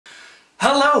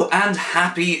Hello and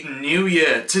Happy New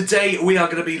Year! Today we are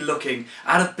going to be looking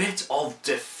at a bit of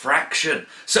diffraction.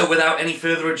 So without any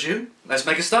further ado, let's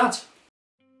make a start.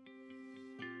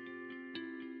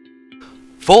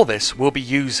 For this we'll be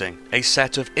using a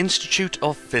set of Institute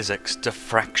of Physics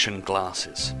diffraction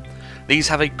glasses. These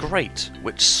have a grate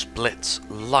which splits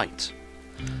light.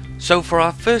 So for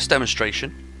our first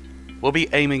demonstration, we'll be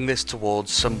aiming this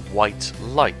towards some white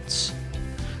lights.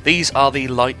 These are the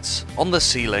lights on the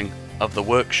ceiling of the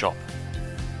workshop.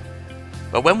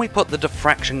 But when we put the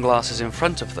diffraction glasses in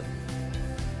front of them,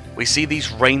 we see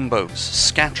these rainbows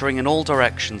scattering in all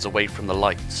directions away from the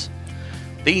lights.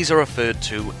 These are referred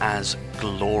to as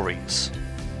glories.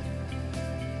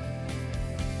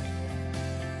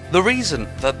 The reason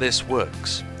that this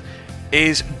works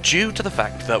is due to the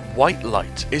fact that white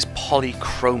light is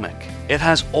polychromic. It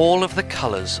has all of the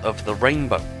colours of the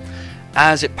rainbow.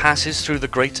 As it passes through the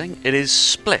grating, it is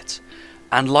split,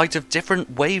 and light of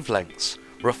different wavelengths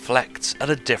reflects at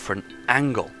a different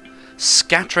angle,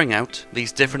 scattering out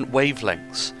these different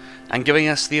wavelengths and giving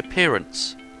us the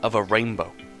appearance of a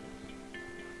rainbow.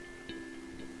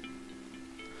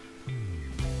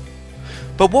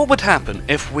 But what would happen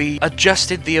if we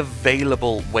adjusted the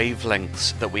available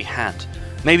wavelengths that we had,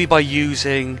 maybe by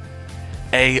using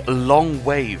a long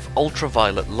wave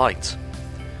ultraviolet light?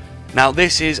 Now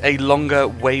this is a longer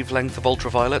wavelength of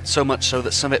ultraviolet, so much so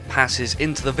that some of it passes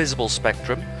into the visible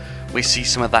spectrum. We see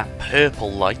some of that purple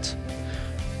light.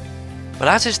 But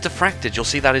as it's diffracted, you'll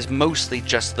see that is mostly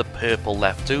just the purple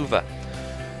left over.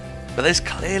 But there's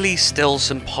clearly still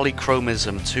some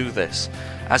polychromism to this,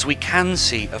 as we can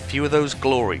see a few of those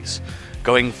glories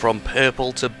going from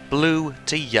purple to blue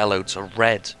to yellow to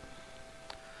red.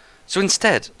 So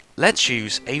instead, let's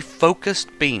use a focused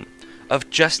beam of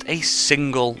just a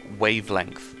single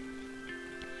wavelength.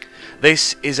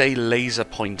 This is a laser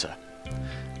pointer,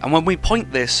 and when we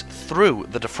point this through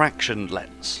the diffraction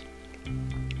lens,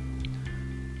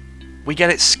 we get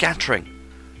it scattering,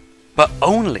 but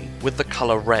only with the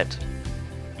colour red.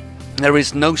 There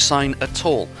is no sign at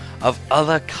all of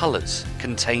other colours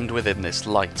contained within this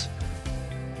light.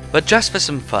 But just for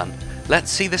some fun, let's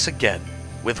see this again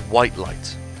with white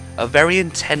light, a very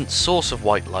intense source of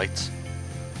white light,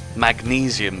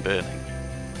 magnesium burning.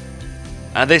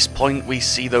 At this point we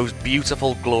see those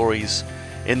beautiful glories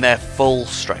in their full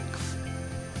strength.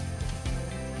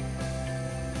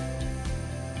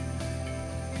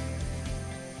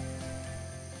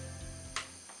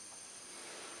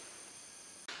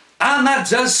 And that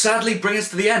does sadly bring us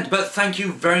to the end, but thank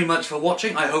you very much for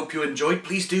watching. I hope you enjoyed.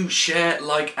 Please do share,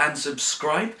 like and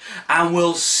subscribe, and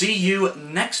we'll see you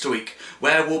next week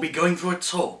where we'll be going through a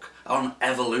talk on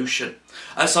evolution.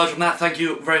 Aside from that, thank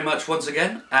you very much once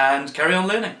again, and carry on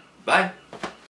learning. Bye.